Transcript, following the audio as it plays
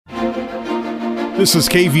This is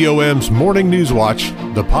KVOM's Morning News Watch,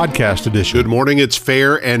 the podcast edition. Good morning. It's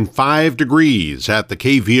fair and 5 degrees at the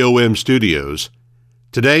KVOM studios.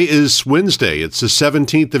 Today is Wednesday. It's the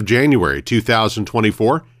 17th of January,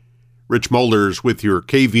 2024. Rich Mollers with your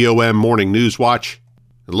KVOM Morning News Watch.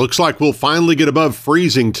 It looks like we'll finally get above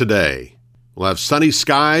freezing today. We'll have sunny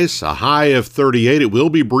skies, a high of 38. It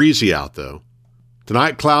will be breezy out, though.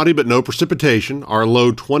 Tonight, cloudy but no precipitation. Our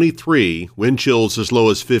low 23, wind chills as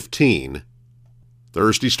low as 15.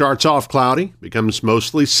 Thursday starts off cloudy, becomes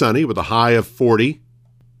mostly sunny with a high of 40.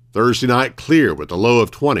 Thursday night clear with a low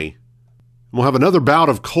of 20. We'll have another bout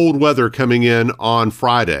of cold weather coming in on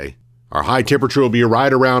Friday. Our high temperature will be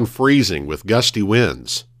right around freezing with gusty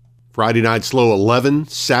winds. Friday night's low 11,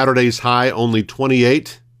 Saturday's high only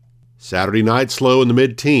 28. Saturday night's low in the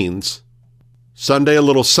mid-teens. Sunday, a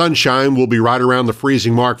little sunshine will be right around the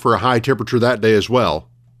freezing mark for a high temperature that day as well.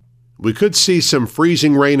 We could see some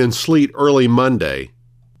freezing rain and sleet early Monday,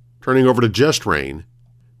 turning over to just rain,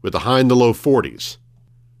 with a high in the low 40s.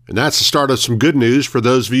 And that's the start of some good news for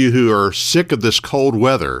those of you who are sick of this cold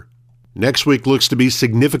weather. Next week looks to be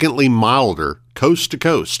significantly milder, coast to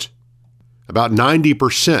coast. About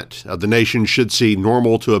 90% of the nation should see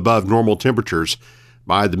normal to above normal temperatures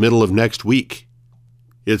by the middle of next week.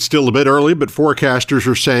 It's still a bit early, but forecasters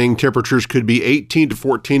are saying temperatures could be 18 to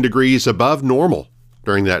 14 degrees above normal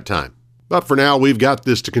during that time. But for now, we've got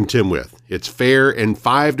this to contend with. It's fair and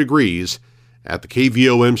 5 degrees at the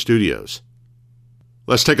KVOM studios.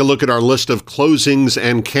 Let's take a look at our list of closings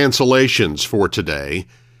and cancellations for today.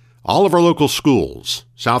 All of our local schools,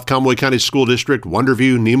 South Conway County School District,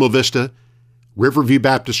 Wonderview, Nemo Vista, Riverview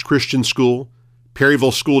Baptist Christian School,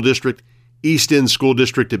 Perryville School District, East End School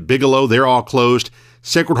District at Bigelow, they're all closed.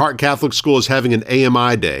 Sacred Heart Catholic School is having an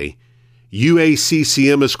AMI day.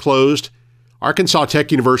 UACCM is closed. Arkansas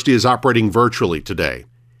Tech University is operating virtually today.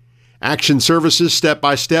 Action Services Step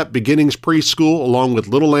by Step Beginnings Preschool, along with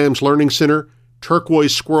Little Lambs Learning Center,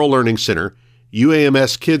 Turquoise Squirrel Learning Center,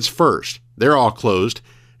 UAMS Kids First, they're all closed,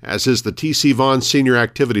 as is the T.C. Vaughn Senior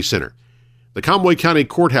Activity Center. The Conway County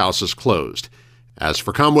Courthouse is closed. As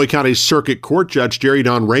for Conway County Circuit Court, Judge Jerry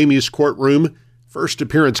Don Ramey's courtroom, first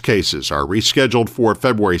appearance cases are rescheduled for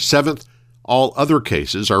February 7th. All other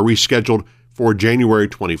cases are rescheduled for January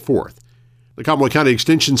 24th. The Conway County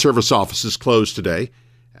Extension Service office is closed today,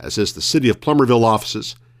 as is the City of Plumerville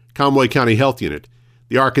offices, Conway County Health Unit,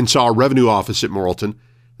 the Arkansas Revenue Office at Morrilton,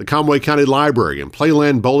 the Conway County Library, and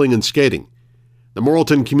Playland Bowling and Skating. The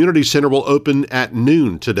Morrilton Community Center will open at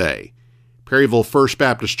noon today. Perryville First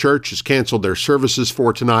Baptist Church has canceled their services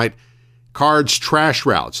for tonight. Cards trash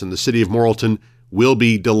routes in the city of Morrilton will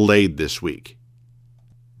be delayed this week.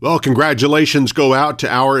 Well, congratulations go out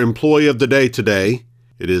to our employee of the day today.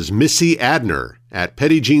 It is Missy Adner at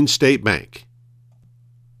Petit Jean State Bank.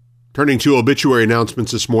 Turning to obituary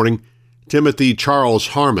announcements this morning, Timothy Charles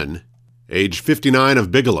Harmon, age 59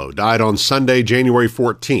 of Bigelow, died on Sunday, January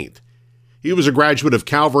 14th. He was a graduate of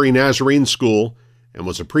Calvary Nazarene School and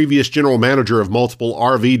was a previous general manager of multiple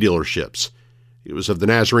RV dealerships. He was of the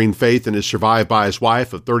Nazarene faith and is survived by his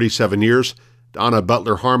wife of 37 years, Donna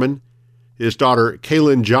Butler Harmon, his daughter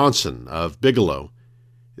Kaylin Johnson of Bigelow,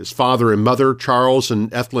 his father and mother, Charles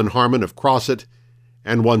and Ethelyn Harmon of Crossett,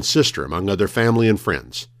 and one sister, among other family and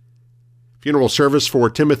friends. Funeral service for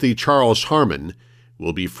Timothy Charles Harmon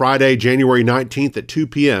will be Friday, January 19th at 2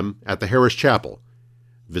 p.m. at the Harris Chapel.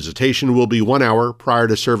 Visitation will be 1 hour prior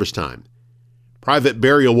to service time. Private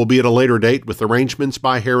burial will be at a later date with arrangements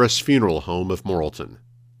by Harris Funeral Home of Morrilton.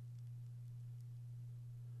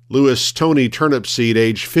 Lewis Tony Turnipseed,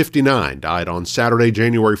 age 59, died on Saturday,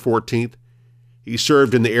 January 14th. He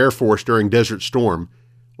served in the Air Force during Desert Storm,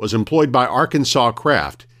 was employed by Arkansas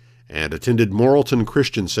Craft, and attended Morrilton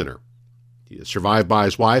Christian Center. He is survived by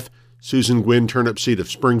his wife, Susan Gwynn Turnipseed of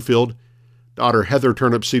Springfield, daughter Heather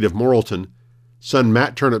Turnipseed of Morrilton, son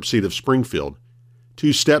Matt Turnipseed of Springfield,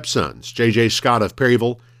 two stepsons, J.J. Scott of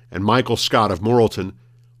Perryville and Michael Scott of Morrilton,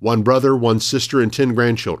 one brother, one sister, and 10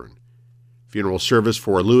 grandchildren. Funeral service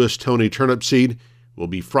for Lewis Tony Turnipseed will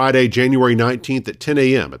be Friday, January 19th at 10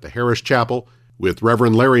 a.m. at the Harris Chapel, with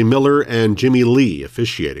Reverend Larry Miller and Jimmy Lee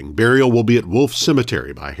officiating. Burial will be at Wolf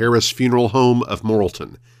Cemetery by Harris Funeral Home of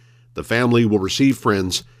Morrilton. The family will receive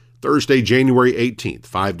friends Thursday, January 18th,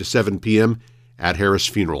 5 to 7 p.m. at Harris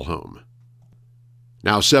Funeral Home.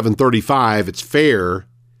 Now 7:35, it's fair,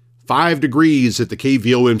 5 degrees at the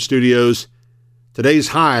KVOM studios. Today's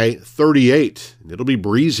high, 38, and it'll be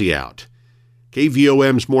breezy out.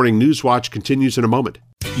 KVOM's Morning News Watch continues in a moment.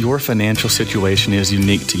 Your financial situation is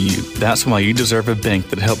unique to you. That's why you deserve a bank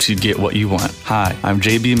that helps you get what you want. Hi, I'm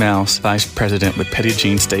JB Mouse, Vice President with Petit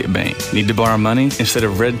Jean State Bank. Need to borrow money? Instead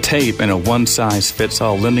of red tape and a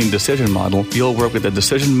one-size-fits-all lending decision model, you'll work with a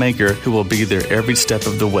decision maker who will be there every step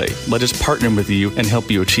of the way. Let us partner with you and help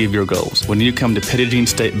you achieve your goals. When you come to Petit Jean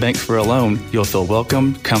State Bank for a loan, you'll feel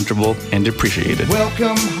welcome, comfortable, and appreciated.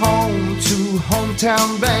 Welcome home to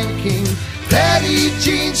hometown banking. Petit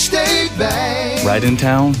Jean State Bank. Right in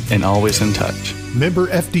town and always in touch. Member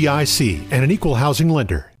FDIC and an equal housing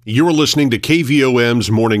lender. You're listening to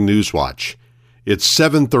KVOM's Morning News Watch. It's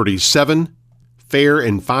 7:37, fair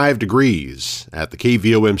and 5 degrees at the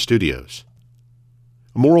KVOM studios.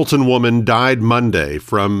 A Morrilton woman died Monday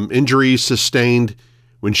from injuries sustained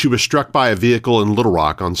when she was struck by a vehicle in Little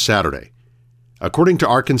Rock on Saturday. According to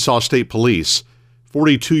Arkansas State Police,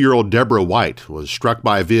 42-year-old Deborah White was struck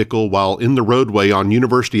by a vehicle while in the roadway on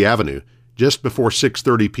University Avenue just before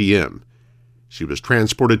 6:30 p.m. She was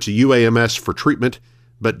transported to UAMS for treatment,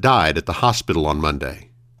 but died at the hospital on Monday.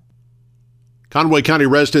 Conway County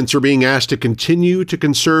residents are being asked to continue to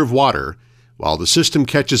conserve water while the system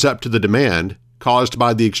catches up to the demand caused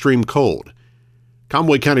by the extreme cold.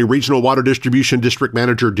 Conway County Regional Water Distribution District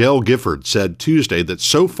Manager Dale Gifford said Tuesday that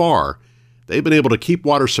so far, they've been able to keep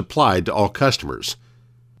water supplied to all customers.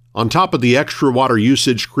 On top of the extra water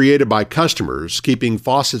usage created by customers keeping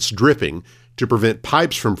faucets dripping to prevent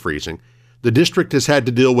pipes from freezing, the district has had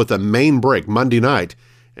to deal with a main break Monday night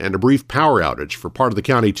and a brief power outage for part of the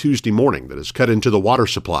county Tuesday morning that has cut into the water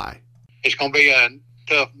supply. It's going to be a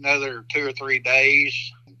tough another 2 or 3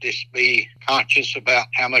 days. Just be conscious about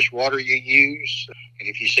how much water you use. And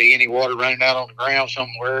if you see any water running out on the ground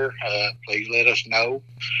somewhere, please let us know,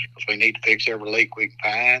 because we need to fix every leak we can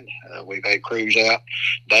find. We've had crews out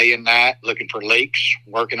day and night looking for leaks,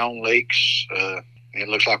 working on leaks. And it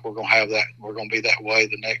looks like we're going to have that. We're going to be that way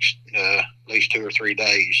the next at least 2 or 3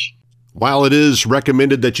 days. While it is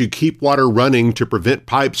recommended that you keep water running to prevent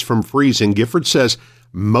pipes from freezing, Gifford says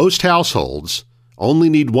most households only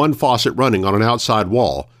need one faucet running on an outside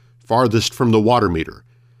wall, farthest from the water meter.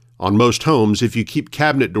 On most homes, if you keep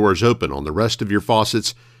cabinet doors open on the rest of your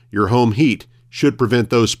faucets, your home heat should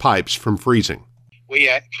prevent those pipes from freezing. We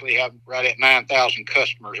actually have right at 9,000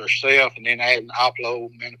 customers ourselves, and then adding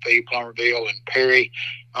Oplo, Menifee, Plummerville, and Perry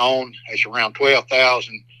on, it's around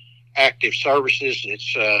 12,000 active services.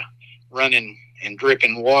 It's running and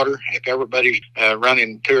dripping water. If everybody's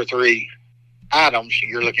running 2 or 3 items,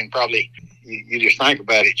 you're looking probably, you just think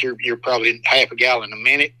about it, you're probably half a gallon a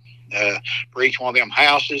minute for each one of them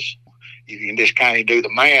houses. You can just kind of do the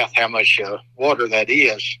math, how much water that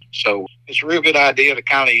is. So it's a real good idea to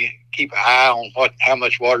kind of keep an eye on how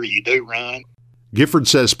much water you do run. Gifford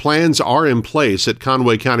says plans are in place at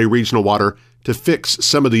Conway County Regional Water to fix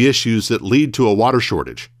some of the issues that lead to a water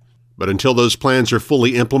shortage. But until those plans are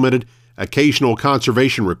fully implemented, occasional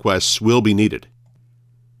conservation requests will be needed.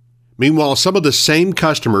 Meanwhile, some of the same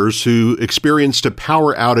customers who experienced a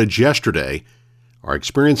power outage yesterday are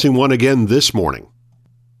experiencing one again this morning.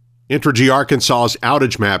 Entergy Arkansas's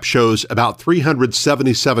outage map shows about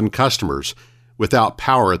 377 customers without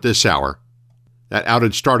power at this hour. That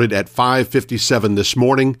outage started at 5:57 this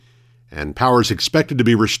morning, and power is expected to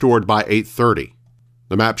be restored by 8:30.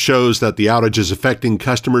 The map shows that the outage is affecting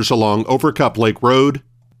customers along Overcup Lake Road,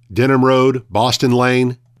 Denham Road, Boston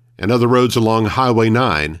Lane, and other roads along Highway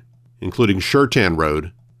 9, including Shurtan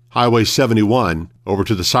Road, Highway 71 over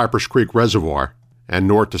to the Cypress Creek Reservoir, and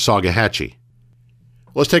north to Saugahatchee.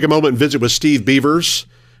 Let's take a moment and visit with Steve Beavers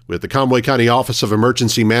with the Conway County Office of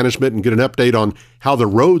Emergency Management and get an update on how the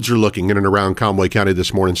roads are looking in and around Conway County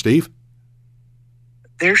this morning, Steve.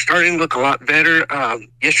 They're starting to look a lot better.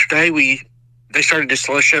 Yesterday, they started to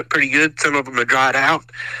slush up pretty good. Some of them have dried out.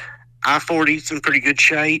 I-40's in pretty good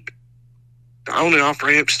shape. The on and off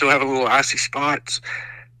ramps still have a little icy spots.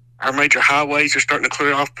 Our major highways are starting to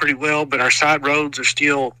clear off pretty well, but our side roads are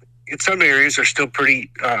still, in some areas, are still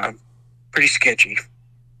pretty sketchy.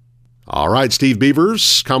 All right, Steve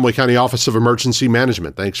Beavers, Conway County Office of Emergency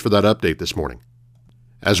Management. Thanks for that update this morning.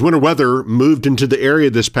 As winter weather moved into the area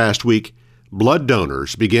this past week, blood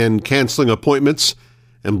donors began canceling appointments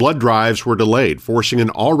and blood drives were delayed, forcing an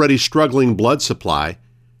already struggling blood supply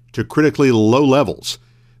to critically low levels.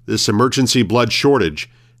 This emergency blood shortage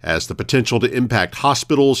has the potential to impact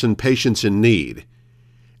hospitals and patients in need.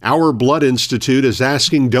 Our Blood Institute is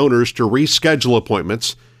asking donors to reschedule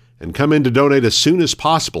appointments and come in to donate as soon as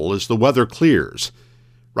possible as the weather clears.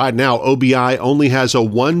 Right now, OBI only has a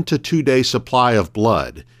 1 to 2 day supply of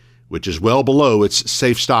blood, which is well below its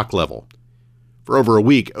safe stock level. For over a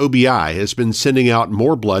week, OBI has been sending out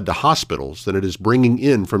more blood to hospitals than it is bringing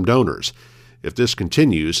in from donors. If this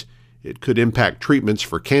continues, it could impact treatments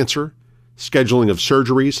for cancer, scheduling of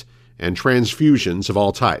surgeries, and transfusions of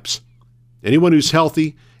all types. Anyone who's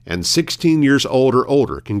healthy and 16 years old or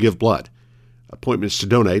older can give blood. Appointments to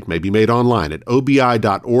donate may be made online at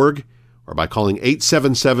obi.org or by calling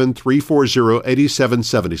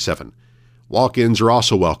 877-340-8777. Walk-ins are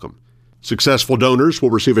also welcome. Successful donors will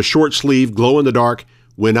receive a short-sleeve, glow-in-the-dark,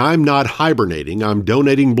 "When I'm Not Hibernating, I'm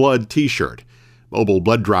Donating Blood" t-shirt. Mobile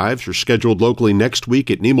blood drives are scheduled locally next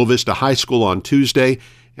week at Nemo Vista High School on Tuesday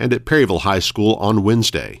and at Perryville High School on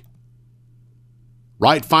Wednesday.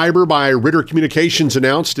 Right Fiber by Ritter Communications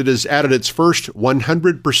announced it has added its first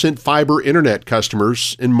 100% fiber internet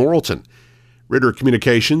customers in Morrilton. Ritter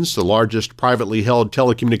Communications, the largest privately held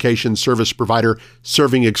telecommunications service provider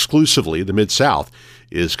serving exclusively the Mid-South,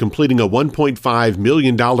 is completing a $1.5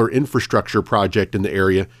 million infrastructure project in the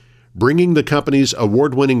area, bringing the company's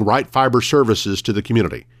award-winning Right Fiber services to the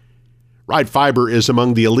community. Right Fiber is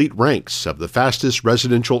among the elite ranks of the fastest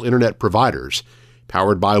residential internet providers,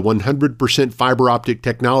 powered by 100% fiber optic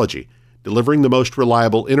technology, delivering the most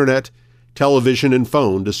reliable internet, television, and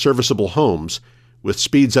phone to serviceable homes with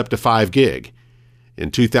speeds up to 5 gig. In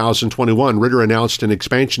 2021, Ritter announced an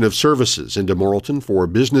expansion of services into Morrilton for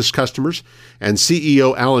business customers, and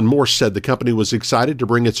CEO Alan Morse said the company was excited to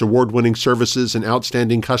bring its award-winning services and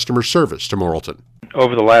outstanding customer service to Morrilton.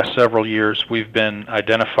 Over the last several years, we've been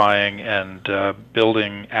identifying and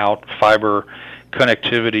building out fiber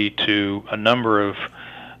connectivity to a number of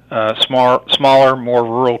smaller, more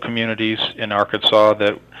rural communities in Arkansas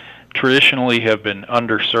that traditionally have been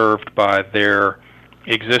underserved by their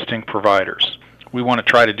existing providers. We want to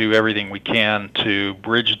try to do everything we can to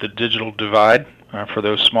bridge the digital divide for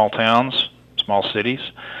those small towns, small cities,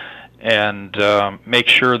 and make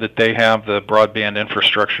sure that they have the broadband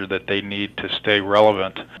infrastructure that they need to stay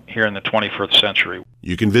relevant here in the 21st century.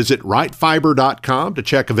 You can visit rightfiber.com to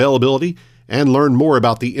check availability and learn more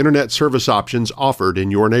about the internet service options offered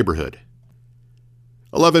in your neighborhood.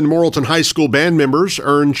 11 Morrilton High School band members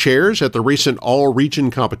earned chairs at the recent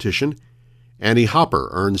all-region competition. Annie Hopper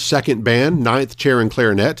earned second band, 9th chair in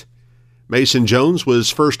clarinet. Mason Jones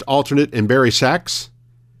was first alternate in bari sax.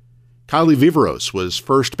 Kylie Viveros was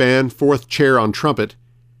first band, 4th chair on trumpet.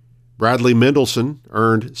 Bradley Mendelson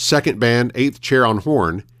earned second band, 8th chair on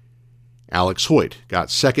horn. Alex Hoyt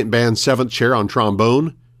got second band, 7th chair on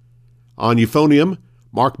trombone. On euphonium,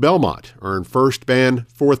 Mark Belmont earned first band,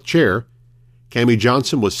 4th chair. Cammie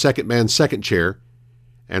Johnson was second band, 2nd chair.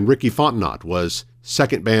 And Ricky Fontenot was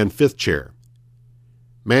second band, 5th chair.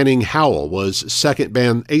 Manning Howell was second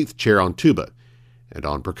band, 8th chair on tuba. And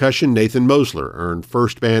on percussion, Nathan Mosler earned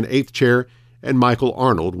first band, 8th chair, and Michael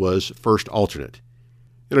Arnold was first alternate.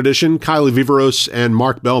 In addition, Kylie Viveros and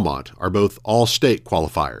Mark Belmont are both all-state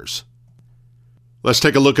qualifiers. Let's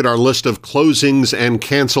take a look at our list of closings and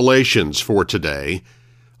cancellations for today.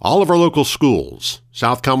 All of our local schools,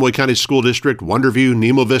 South Conway County School District, Wonderview,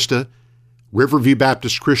 Nemo Vista, Riverview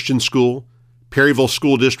Baptist Christian School, Perryville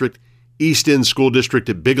School District, East End School District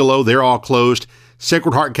at Bigelow, they're all closed.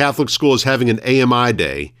 Sacred Heart Catholic School is having an AMI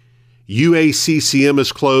day. UACCM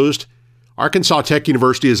is closed. Arkansas Tech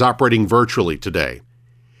University is operating virtually today.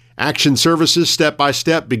 Action Services Step by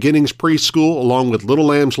Step Beginnings Preschool, along with Little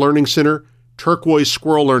Lambs Learning Center, Turquoise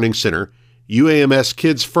Squirrel Learning Center, UAMS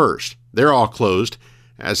Kids First, they're all closed,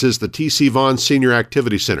 as is the T.C. Vaughn Senior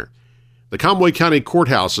Activity Center. The Conway County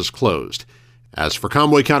Courthouse is closed. As for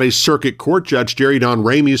Conway County Circuit Court, Judge Jerry Don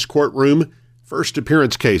Ramey's courtroom, first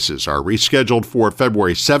appearance cases are rescheduled for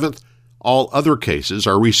February 7th. All other cases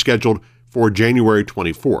are rescheduled for January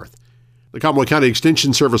 24th. The Conway County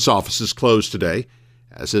Extension Service office is closed today,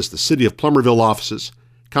 as is the City of Plumerville offices,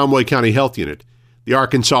 Conway County Health Unit, the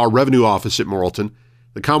Arkansas Revenue Office at Morrilton,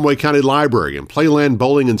 the Conway County Library, and Playland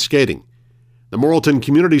Bowling and Skating. The Morrilton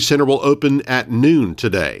Community Center will open at noon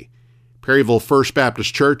today. Perryville First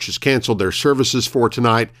Baptist Church has canceled their services for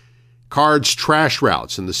tonight. Cards trash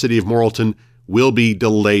routes in the city of Morrilton will be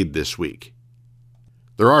delayed this week.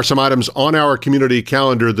 There are some items on our community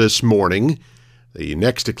calendar this morning. The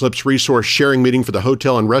next Eclipse Resource Sharing meeting for the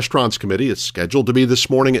Hotel and Restaurants Committee is scheduled to be this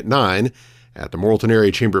morning at 9 at the Morrilton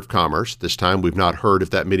Area Chamber of Commerce. This time we've not heard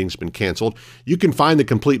if that meeting's been canceled. You can find the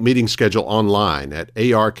complete meeting schedule online at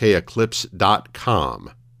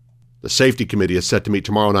arkeclipse.com. The Safety Committee is set to meet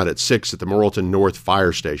tomorrow night at 6 at the Morrilton North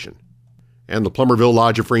Fire Station. And the Plumerville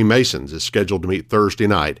Lodge of Freemasons is scheduled to meet Thursday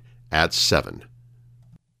night at 7.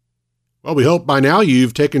 Well, we hope by now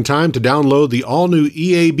you've taken time to download the all-new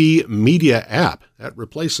EAB Media app. That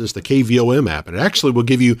replaces the KVOM app, and it actually will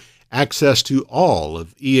give you access to all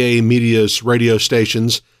of EA Media's radio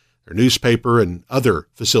stations, their newspaper, and other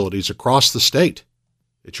facilities across the state.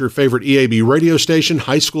 It's your favorite EAB radio station,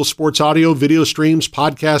 high school sports audio, video streams,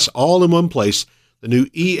 podcasts, all in one place, the new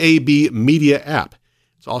EAB Media app.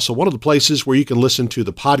 It's also one of the places where you can listen to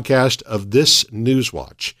the podcast of this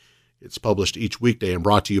NewsWatch. It's published each weekday and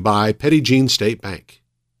brought to you by Petit Jean State Bank.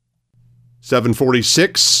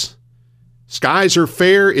 746. Skies are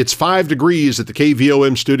fair. It's 5 degrees at the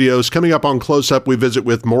KVOM studios. Coming up on Close Up, we visit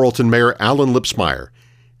with Morrilton Mayor Allen Lipsmeyer.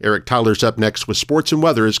 Eric Tyler's up next with sports and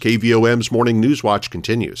weather as KVOM's Morning News Watch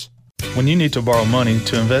continues. When you need to borrow money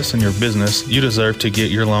to invest in your business, you deserve to get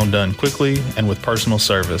your loan done quickly and with personal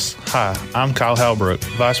service. Hi, I'm Kyle Halbrook,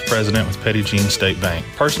 Vice President with Petit Jean State Bank.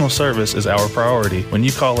 Personal service is our priority. When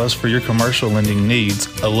you call us for your commercial lending needs,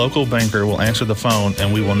 a local banker will answer the phone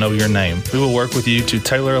and we will know your name. We will work with you to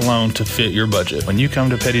tailor a loan to fit your budget. When you come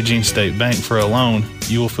to Petit Jean State Bank for a loan,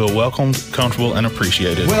 you will feel welcomed, comfortable, and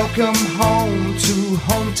appreciated. Welcome home to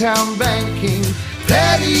hometown banking.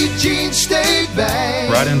 Petit Jean State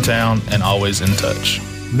Bank. Right in town and always in touch.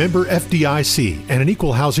 Member FDIC and an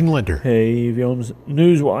equal housing lender. KVOM's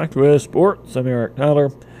NewsWatch with sports. I'm Eric Tyler.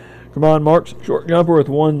 Tremont Marks, short jumper with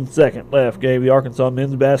 1 second left, gave the Arkansas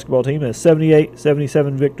men's basketball team a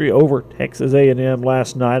 78-77 victory over Texas A&M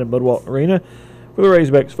last night at Budwalter Arena for the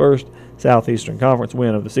Razorbacks' first Southeastern Conference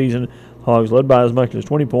win of the season. Hogs led by as much as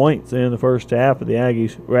 20 points in the first half, but the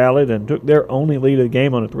Aggies rallied and took their only lead of the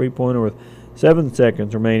game on a three-pointer with 7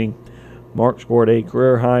 seconds remaining. Mark scored a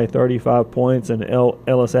career-high 35 points, and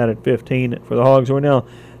Ellis added 15 for the Hogs, who are now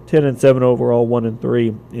 10-7 overall,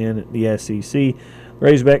 1-3 in the SEC.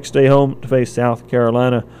 Razorbacks stay home to face South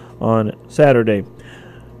Carolina on Saturday.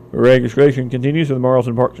 Registration continues for the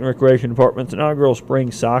Morrilton Parks and Recreation Department's inaugural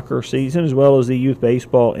spring soccer season, as well as the youth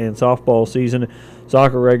baseball and softball season.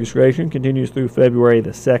 Soccer registration continues through February the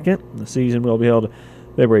 2nd. The season will be held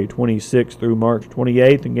February 26th through March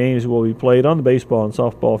 28th, and games will be played on the baseball and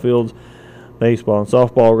softball fields. Baseball and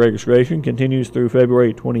softball registration continues through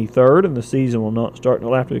February 23rd, and the season will not start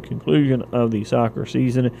until after the conclusion of the soccer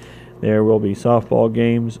season. There will be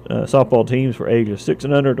softball teams for ages 6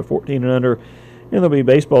 and under to 14 and under, and there'll be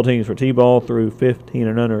baseball teams for T-ball through 15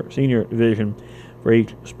 and under senior division. For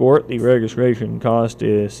each sport, the registration cost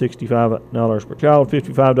is $65 per child,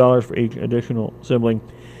 $55 for each additional sibling.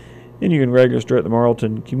 And you can register at the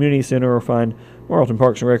Morrilton Community Center or find Morrilton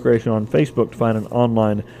Parks and Recreation on Facebook to find an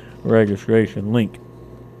online registration link.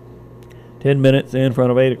 10 minutes in front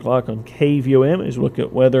of 8 o'clock on KVOM as we look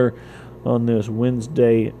at weather on this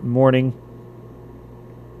Wednesday morning.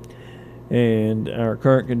 And our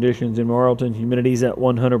current conditions in Morrilton, humidity's at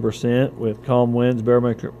 100% with calm winds,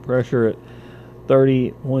 barometric pressure at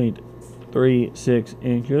 30.36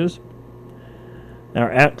 inches. Our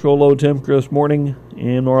actual low temperature this morning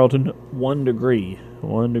in Morrilton, 1 degree.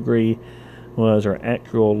 1 degree was our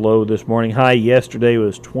actual low this morning. High yesterday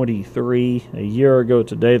was 23. A year ago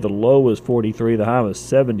today, the low was 43. The high was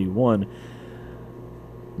 71.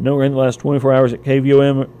 No rain in the last 24 hours at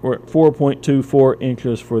KVOM. We're at 4.24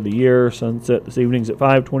 inches for the year. Sunset this evening's at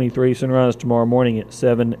 5:23. Sunrise tomorrow morning at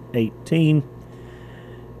 7:18.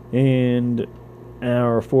 And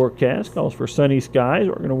our forecast calls for sunny skies.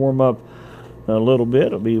 We're going to warm up a little bit.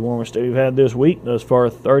 It'll be the warmest day we've had this week. Thus far,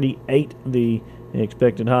 38 the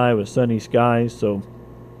expected high with sunny skies. So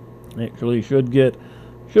actually should get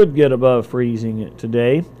above freezing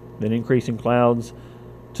today. Then increasing clouds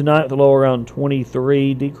tonight, the low around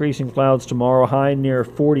 23. Decreasing clouds tomorrow, high near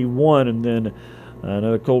 41. And then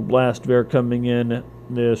another cold blast there coming in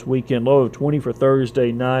this weekend. Low of 20 for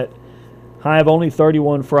Thursday night. High of only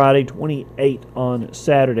 31 Friday, 28 on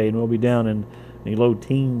Saturday. And we'll be down in the low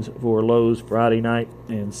teens for lows Friday night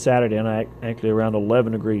and Saturday night. Actually around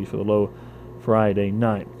 11 degrees for the low Friday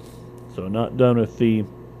night. So not done with the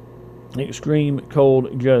extreme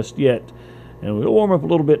cold just yet. And we'll warm up a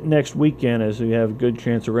little bit next weekend as we have a good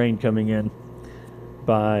chance of rain coming in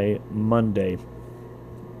by Monday.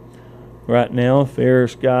 Right now, fair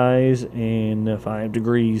skies and 5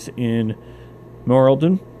 degrees in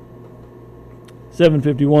Morrilton.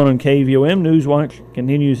 7:51 on KVOM. NewsWatch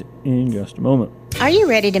continues in just a moment. Are you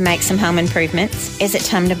ready to make some home improvements? Is it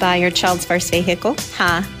time to buy your child's first vehicle?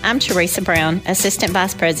 Hi, I'm Teresa Brown, Assistant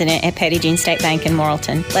Vice President at Petit Jean State Bank in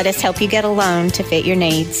Morrilton. Let us help you get a loan to fit your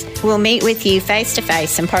needs. We'll meet with you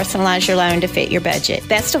face-to-face and personalize your loan to fit your budget.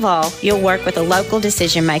 Best of all, you'll work with a local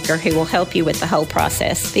decision maker who will help you with the whole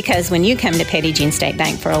process. Because when you come to Petit Jean State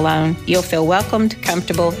Bank for a loan, you'll feel welcomed,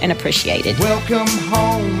 comfortable, and appreciated. Welcome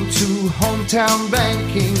home to hometown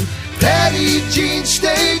banking. Petit Jean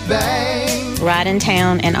State Bank. Right in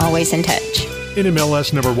town and always in touch.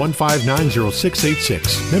 NMLS number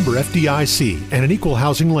 1590686, member FDIC, and an equal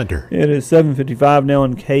housing lender. It is 7:55 now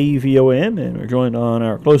on KVOM, and we're joined on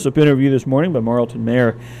our close-up interview this morning by Morrilton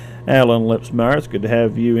Mayor Allen Lipsmeyer. It's good to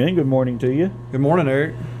have you in. Good morning to you. Good morning,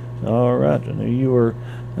 Eric. All right. I know you were,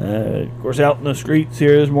 of course, out in the streets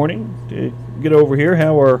here this morning to get over here.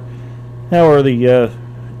 How are the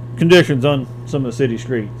conditions on some of the city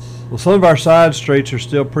streets? Well, some of our side streets are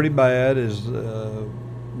still pretty bad.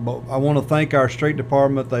 But I want to thank our street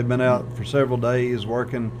department. They've been out for several days,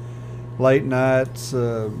 working late nights,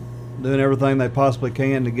 doing everything they possibly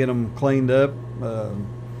can to get them cleaned up.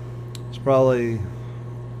 It's probably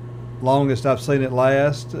longest I've seen it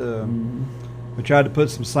last. We tried to put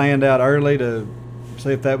some sand out early to see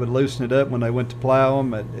if that would loosen it up when they went to plow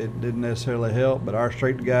them. It didn't necessarily help, but our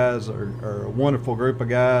street guys are a wonderful group of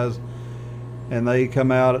guys. And they've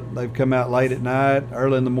come out late at night,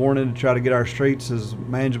 early in the morning to try to get our streets as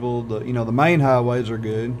manageable. The main highways are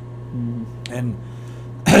good, and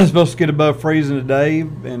it's supposed to get above freezing today,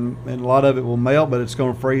 and a lot of it will melt, but it's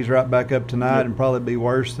going to freeze right back up tonight and probably be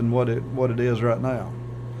worse than what it is right now.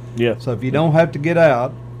 Yeah. So if you don't have to get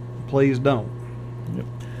out, please don't. Yep.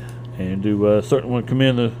 And do certainly want to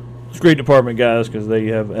commend the street department guys because they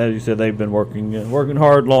have, as you said, they've been working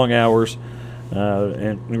hard, long hours.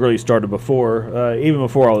 And really started even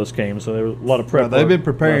before all this came. So there was a lot of prep. They've been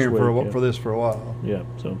preparing for this for a while. Yeah.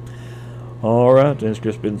 So, all right. And it's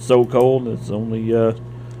just been so cold. It's only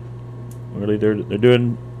really they're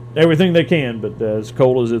doing everything they can, but as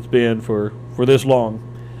cold as it's been for this long,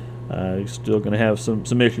 you're still going to have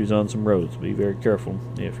some issues on some roads. Be very careful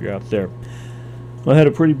if you're out there. Well, I had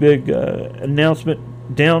a pretty big announcement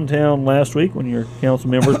downtown last week when your council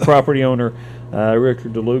members, property owner Ritter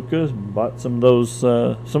DeLuca, bought some of those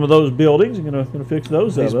buildings. You're gonna fix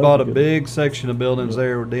those up. He's bought a big section of buildings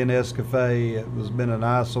there with DNS Cafe. It has been an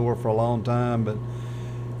eyesore for a long time, but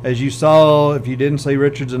as you saw, if you didn't see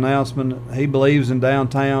Richard's announcement, he believes in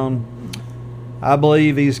downtown. I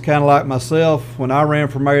believe he's kind of like myself. When I ran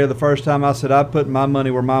for mayor the first time, I said I put my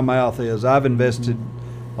money where my mouth is. I've invested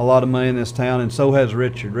a lot of money in this town, and so has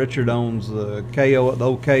Richard. Richard owns the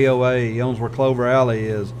old KOA. He owns where Clover Alley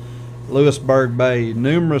is, Lewisburg Bay,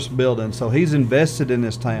 numerous buildings. So he's invested in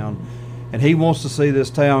this town, and he wants to see this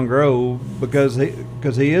town grow because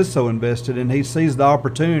he is so invested, and he sees the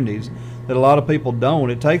opportunities that a lot of people don't.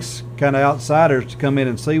 It takes kind of outsiders to come in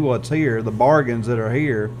and see what's here, the bargains that are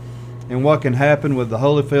here, and what can happen with the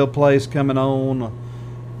Holyfield place coming on.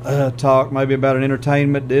 Talk maybe about an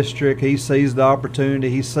entertainment district. He sees the opportunity.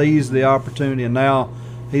 And now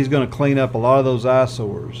he's going to clean up a lot of those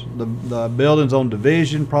eyesores. The buildings on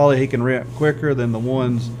Division probably he can rent quicker than the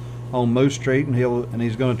ones on Moose Street, and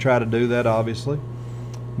he's going to try to do that, obviously.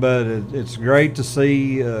 But it's great to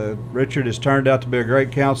see Richard has turned out to be a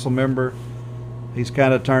great council member. He's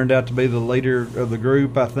kind of turned out to be the leader of the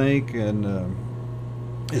group, I think, and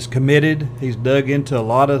is committed. He's dug into a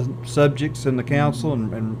lot of subjects in the council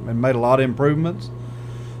and made a lot of improvements.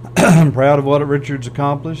 I'm proud of what Richard's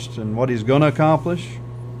accomplished and what he's going to accomplish,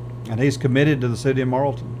 and he's committed to the city of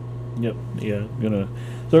Morrilton. Yep. Yeah.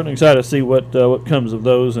 Certainly excited to see what comes of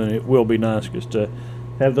those, and it will be nice just to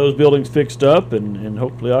have those buildings fixed up and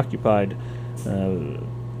hopefully occupied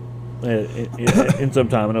in some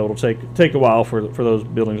time. I know it'll take a while for those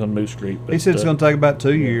buildings on Moose Street. But, he said it's going to take about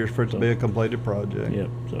 2 years for it to be a completed project. Yeah,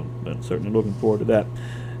 so I'm certainly looking forward to that.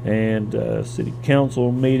 And city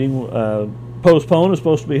council meeting postponed. It was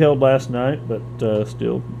supposed to be held last night, but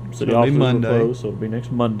still city offices were closed, so it'll be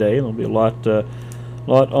next Monday. There'll be a lot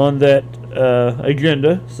on that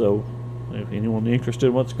agenda. So if anyone interested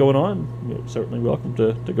in what's going on, you're certainly welcome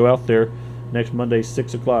to go out there next Monday,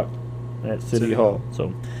 6 o'clock at City Hall.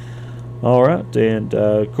 So. All right, and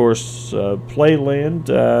of course,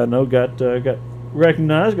 Playland, I know got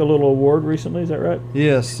recognized, got a little award recently. Is that right?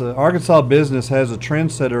 Yes, Arkansas Business has a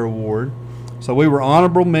Trendsetter Award. So we were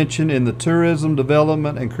honorable mention in the Tourism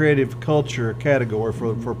Development and Creative Culture category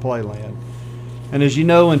for Playland. And as you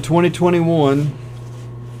know, in 2021,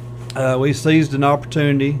 we seized an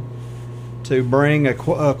opportunity to bring a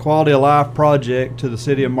quality of life project to the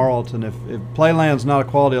city of Morrilton. If Playland's not a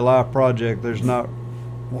quality of life project, there's not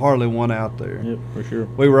hardly one out there. Yep, for sure.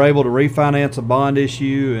 We were able to refinance a bond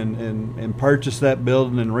issue and purchase that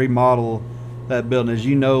building and remodel that building. As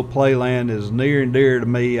you know, Playland is near and dear to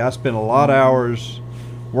me. I spent a lot of hours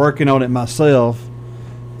working on it myself,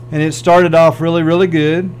 and it started off really, really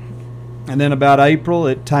good, and then about April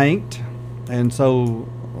it tanked, and so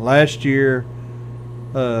last year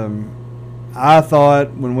I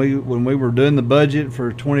thought when we were doing the budget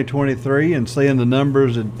for 2023 and seeing the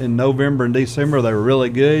numbers in November and December, they were really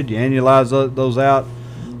good. You annualize those out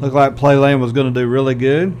Looked like Playland was going to do really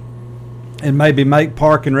good and maybe make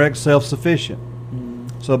Park and Rec self-sufficient.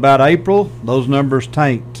 So about April, those numbers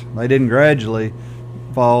tanked. They didn't gradually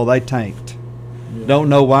fall, they tanked. Yeah. Don't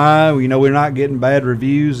know why. We're not getting bad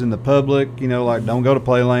reviews in the public, like don't go to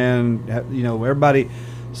Playland. Everybody,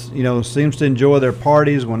 seems to enjoy their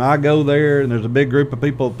parties. When I go there and there's a big group of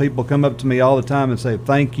people come up to me all the time and say,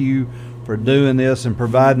 thank you for doing this and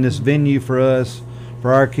providing this venue for us,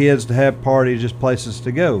 for our kids to have parties, just places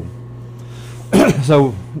to go.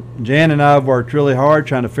 So Jan and I have worked really hard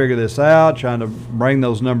trying to figure this out, trying to bring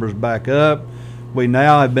those numbers back up. We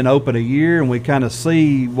now have been open a year, and we kind of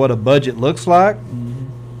see what a budget looks like.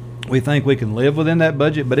 Mm-hmm. We think we can live within that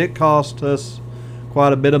budget, but it cost us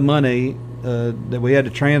quite a bit of money that we had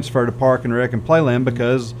to transfer to Park and Rec and Playland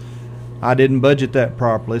because I didn't budget that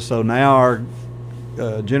properly. So now our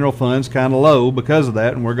general fund's kind of low because of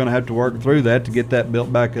that, and we're going to have to work through that to get that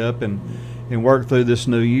built back up and work through this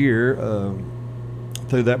new year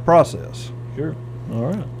through that process. Sure. All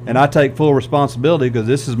right. And I take full responsibility because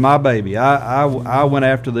this is my baby. I went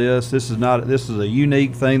after this. This is a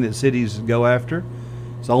unique thing that cities go after.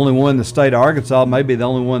 It's the only one in the state of Arkansas, maybe the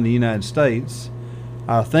only one in the United States.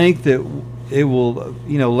 I think that it will,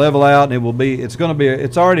 level out, and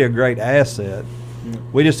it's already a great asset. Yeah.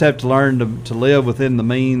 We just have to learn to live within the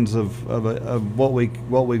means of what we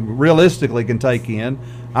realistically can take in.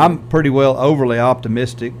 I'm pretty well overly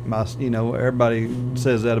optimistic. Everybody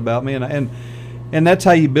says that about me, and that's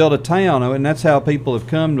how you build a town, and that's how people have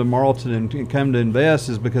come to Morrilton and come to invest,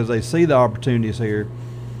 is because they see the opportunities here.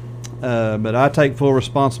 But I take full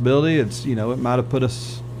responsibility. It's it might have put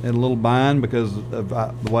us in a little bind because of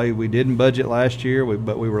the way we didn't budget last year,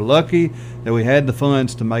 but we were lucky that we had the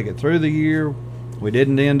funds to make it through the year. We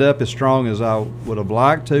didn't end up as strong as I would have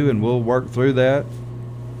liked to, and we'll work through that.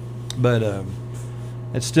 But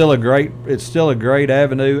it's still a great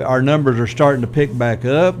avenue. Our numbers are starting to pick back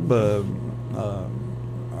up.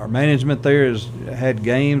 Our management there has had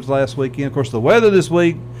games last weekend. Of course, the weather this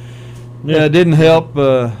week didn't help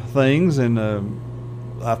things, and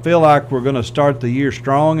I feel like we're going to start the year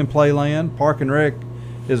strong in Playland. Park and Rec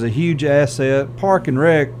is a huge asset. Park and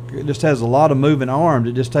Rec just has a lot of moving arms.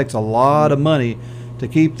 It just takes a lot of money to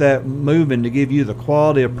keep that moving, to give you the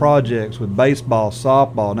quality of projects with baseball,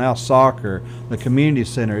 softball, now soccer, the community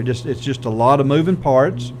center. It's just a lot of moving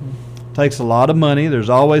parts. Mm-hmm. Takes a lot of money. There's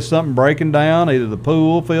always something breaking down, either the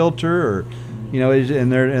pool filter or,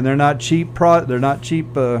 and they're not cheap. They're not cheap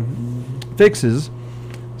fixes.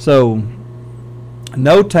 So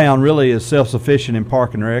no town really is self-sufficient in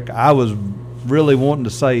Park and Rec. I was really wanting to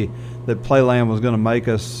say that Playland was going to make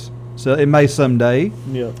us. So it may someday.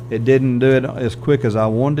 Yeah. It didn't do it as quick as I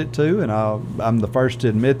wanted it to, and I'm the first to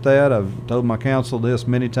admit that. I've told my council this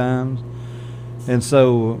many times. And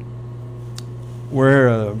so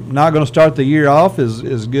we're not going to start the year off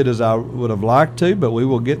as good as I would have liked to, but we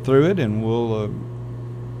will get through it, and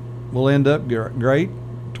we'll end up great.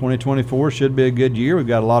 2024 should be a good year. We've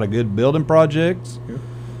got a lot of good building projects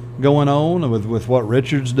going on with what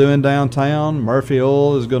Richard's doing downtown. Murphy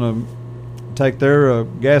Oil is going to take their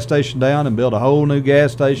gas station down and build a whole new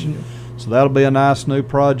gas station. So that'll be a nice new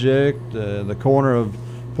project. The corner of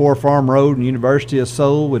Poor Farm Road and University is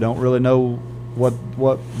sold. We don't really know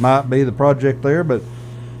what might be the project there, but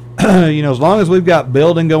as long as we've got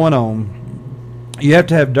building going on, you have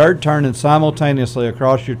to have dirt turning simultaneously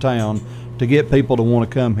across your town to get people to want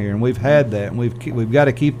to come here, and we've had that, and we've got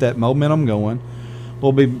to keep that momentum going.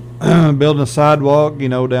 We'll be building a sidewalk,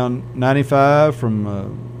 down 95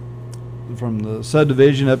 from the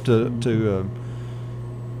subdivision up to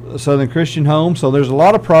Southern Christian Home. So there's a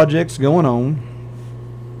lot of projects going on,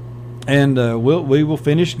 and we will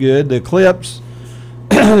finish good. The Eclipse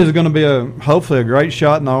is going to be hopefully a great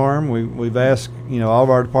shot in the arm. We've asked all of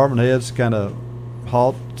our department heads to kind of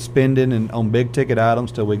halt spending on big ticket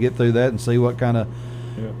items till we get through that and see what kind of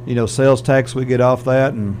sales tax we get off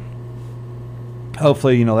that, and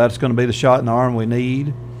hopefully that's going to be the shot in the arm we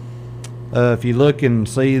need. If you look and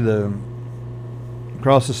see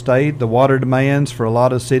across the state, the water demands for a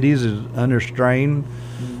lot of cities is under strain.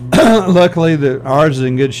 Luckily, ours is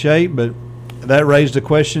in good shape, but that raised a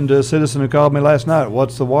question to a citizen who called me last night.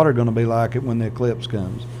 What's the water going to be like when the eclipse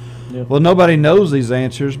comes? Yep. Well, nobody knows these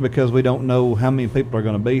answers because we don't know how many people are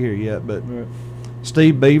going to be here yet. But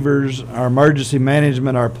Steve Beavers, our emergency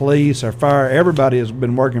management, our police, our fire, everybody has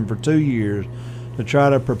been working for 2 years to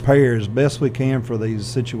try to prepare as best we can for these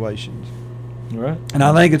situations. Right. And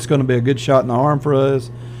I think it's going to be a good shot in the arm for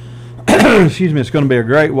us. Excuse me. It's going to be a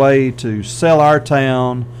great way to sell our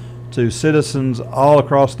town to citizens all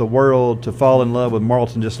across the world to fall in love with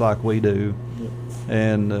Morrilton just like we do. Yep.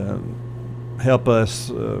 And help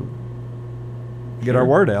us get our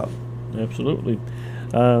word out. Absolutely.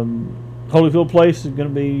 Holyfield Place is going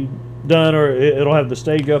to be done, or it'll have the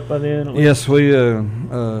stage up by then? Yes, we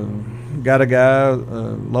got a guy, a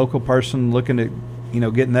local person, looking at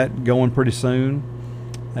getting that going pretty soon,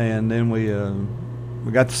 and then we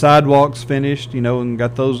got the sidewalks finished, and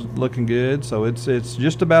got those looking good. So it's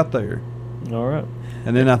just about there. All right.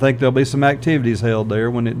 And then I think there'll be some activities held there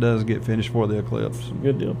when it does get finished for the eclipse.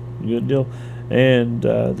 Good deal. And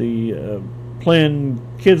the planned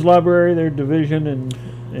kids library, their division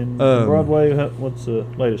and Broadway. What's the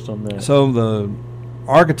latest on that? So the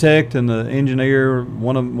architect and the engineer,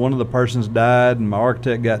 one of the persons died, and my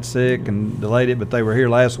architect got sick and delayed it. But they were here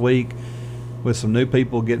last week with some new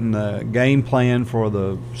people getting the game plan for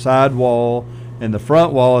the side wall, and the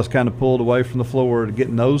front wall is kind of pulled away from the floor,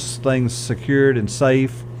 getting those things secured and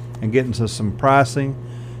safe, and getting to some pricing,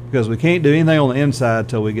 because we can't do anything on the inside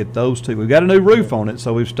till we get those two. We've got a new roof on it,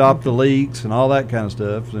 so we've stopped the leaks and all that kind of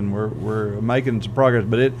stuff, and we're making some progress.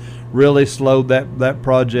 But it really slowed that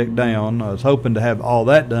project down. I was hoping to have all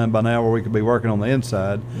that done by now, where we could be working on the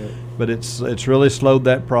inside. Yeah. But it's really slowed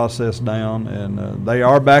that process down, and they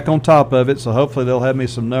are back on top of it. So hopefully they'll have me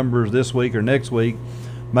some numbers this week or next week,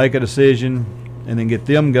 make a decision, and then get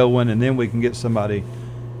them going, and then we can get somebody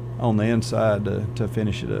on the inside to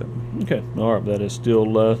finish it up. Okay, all right. That is still.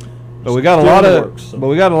 But we got a lot of works, so. But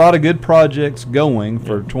we got a lot of good projects going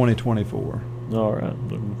for 2024. All right,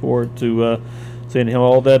 looking forward to seeing how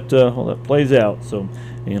all that plays out. So,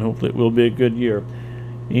 and hopefully it will be a good year.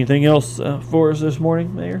 Anything else for us this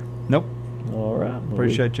morning, Mayor? Nope. All right. Well,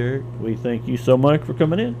 appreciate you, Eric. We thank you so much for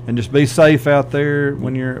coming in. And just be safe out there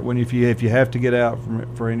if you have to get out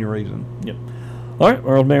for any reason. Yep. All right,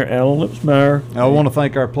 Morrilton Mayor Allen Lipsmeyer. I want to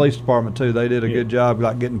thank our police department too. They did a good job,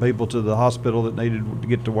 like getting people to the hospital that needed to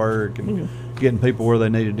get to work, and getting people where they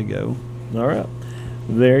needed to go. All right.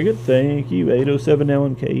 Very good. Thank you. 807 now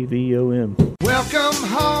on KVOM. Welcome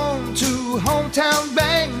home to hometown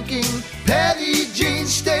banking, Petit Jean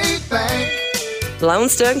State Bank.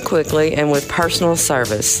 Loans done quickly and with personal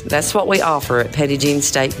service. That's what we offer at Petit Jean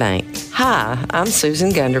State Bank. Hi, I'm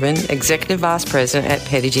Susan Gunderman, Executive Vice President at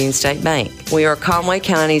Petit Jean State Bank. We are Conway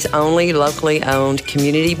County's only locally owned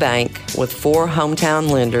community bank with 4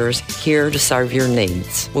 hometown lenders here to serve your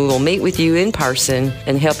needs. We will meet with you in person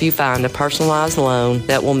and help you find a personalized loan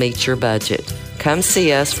that will meet your budget. Come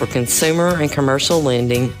see us for consumer and commercial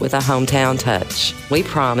lending with a hometown touch. We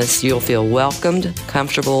promise you'll feel welcomed,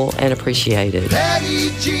 comfortable, and appreciated. Petit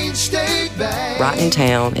Jean State Bank. Right in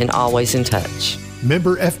town and always in touch.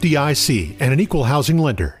 Member FDIC and an equal housing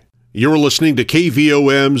lender. You're listening to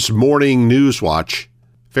KVOM's Morning News Watch.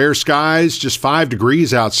 Fair skies, just 5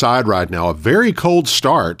 degrees outside right now. A very cold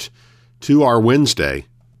start to our Wednesday.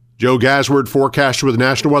 Joe Gasward, forecaster with the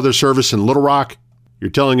National Weather Service in Little Rock. You're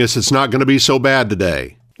telling us it's not going to be so bad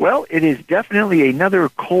today. Well, it is definitely another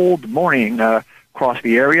cold morning across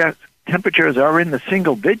the area. Temperatures are in the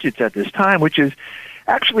single digits at this time, which is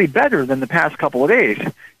actually better than the past couple of days.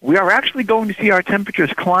 We are actually going to see our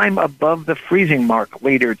temperatures climb above the freezing mark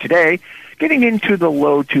later today, getting into the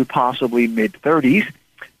low to possibly mid-30s.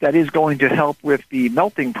 That is going to help with the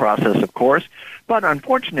melting process, of course. But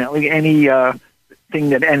unfortunately, any thing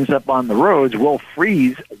that ends up on the roads will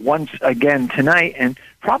freeze once again tonight, and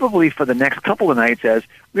probably for the next couple of nights, as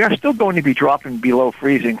we are still going to be dropping below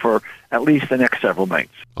freezing for at least the next several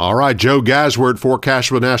nights. All right, Joe Gasward,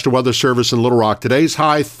 forecaster with National Weather Service in Little Rock. Today's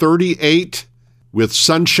high 38 with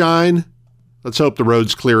sunshine. Let's hope the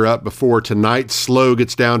roads clear up before tonight's low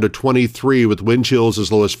gets down to 23 with wind chills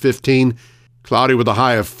as low as 15. Cloudy with a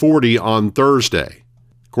high of 40 on Thursday.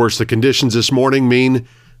 Of course, the conditions this morning mean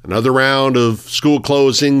another round of school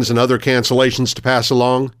closings and other cancellations to pass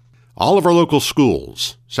along. All of our local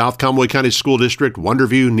schools, South Conway County School District,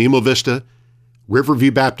 Wonderview, Nemo Vista,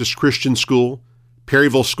 Riverview Baptist Christian School,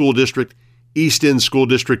 Perryville School District, East End School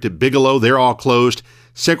District at Bigelow, they're all closed.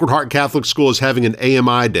 Sacred Heart Catholic School is having an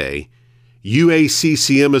AMI day.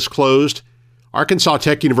 UACCM is closed. Arkansas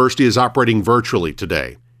Tech University is operating virtually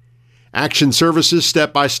today. Action Services,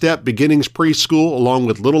 Step by Step, Beginnings Preschool, along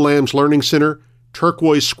with Little Lambs Learning Center,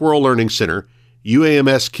 Turquoise Squirrel Learning Center,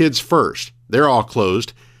 UAMS Kids First, they're all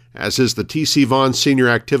closed, as is the T.C. Vaughn Senior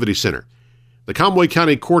Activity Center. The Conway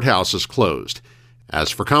County Courthouse is closed.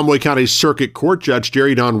 As for Conway County Circuit Court, Judge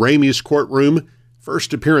Jerry Don Ramey's courtroom,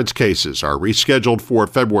 first appearance cases are rescheduled for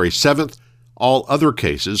February 7th. All other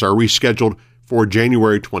cases are rescheduled for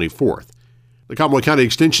January 24th. The Conway County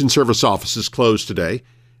Extension Service office is closed today,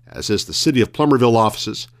 as is the City of Plumerville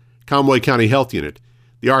offices, Conway County Health Unit,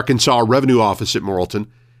 the Arkansas Revenue Office at Morrilton,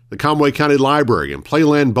 the Conway County Library, and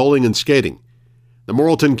Playland Bowling and Skating. The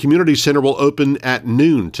Morrilton Community Center will open at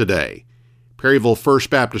noon today. Perryville First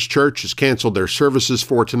Baptist Church has canceled their services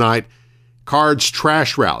for tonight. Cards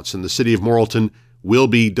trash routes in the city of Morrilton will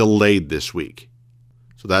be delayed this week.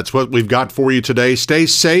 So that's what we've got for you today. Stay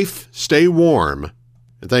safe, stay warm,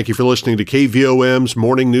 and thank you for listening to KVOM's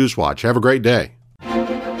Morning News Watch. Have a great day.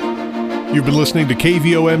 You've been listening to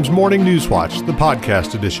KVOM's Morning News Watch, the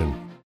podcast edition.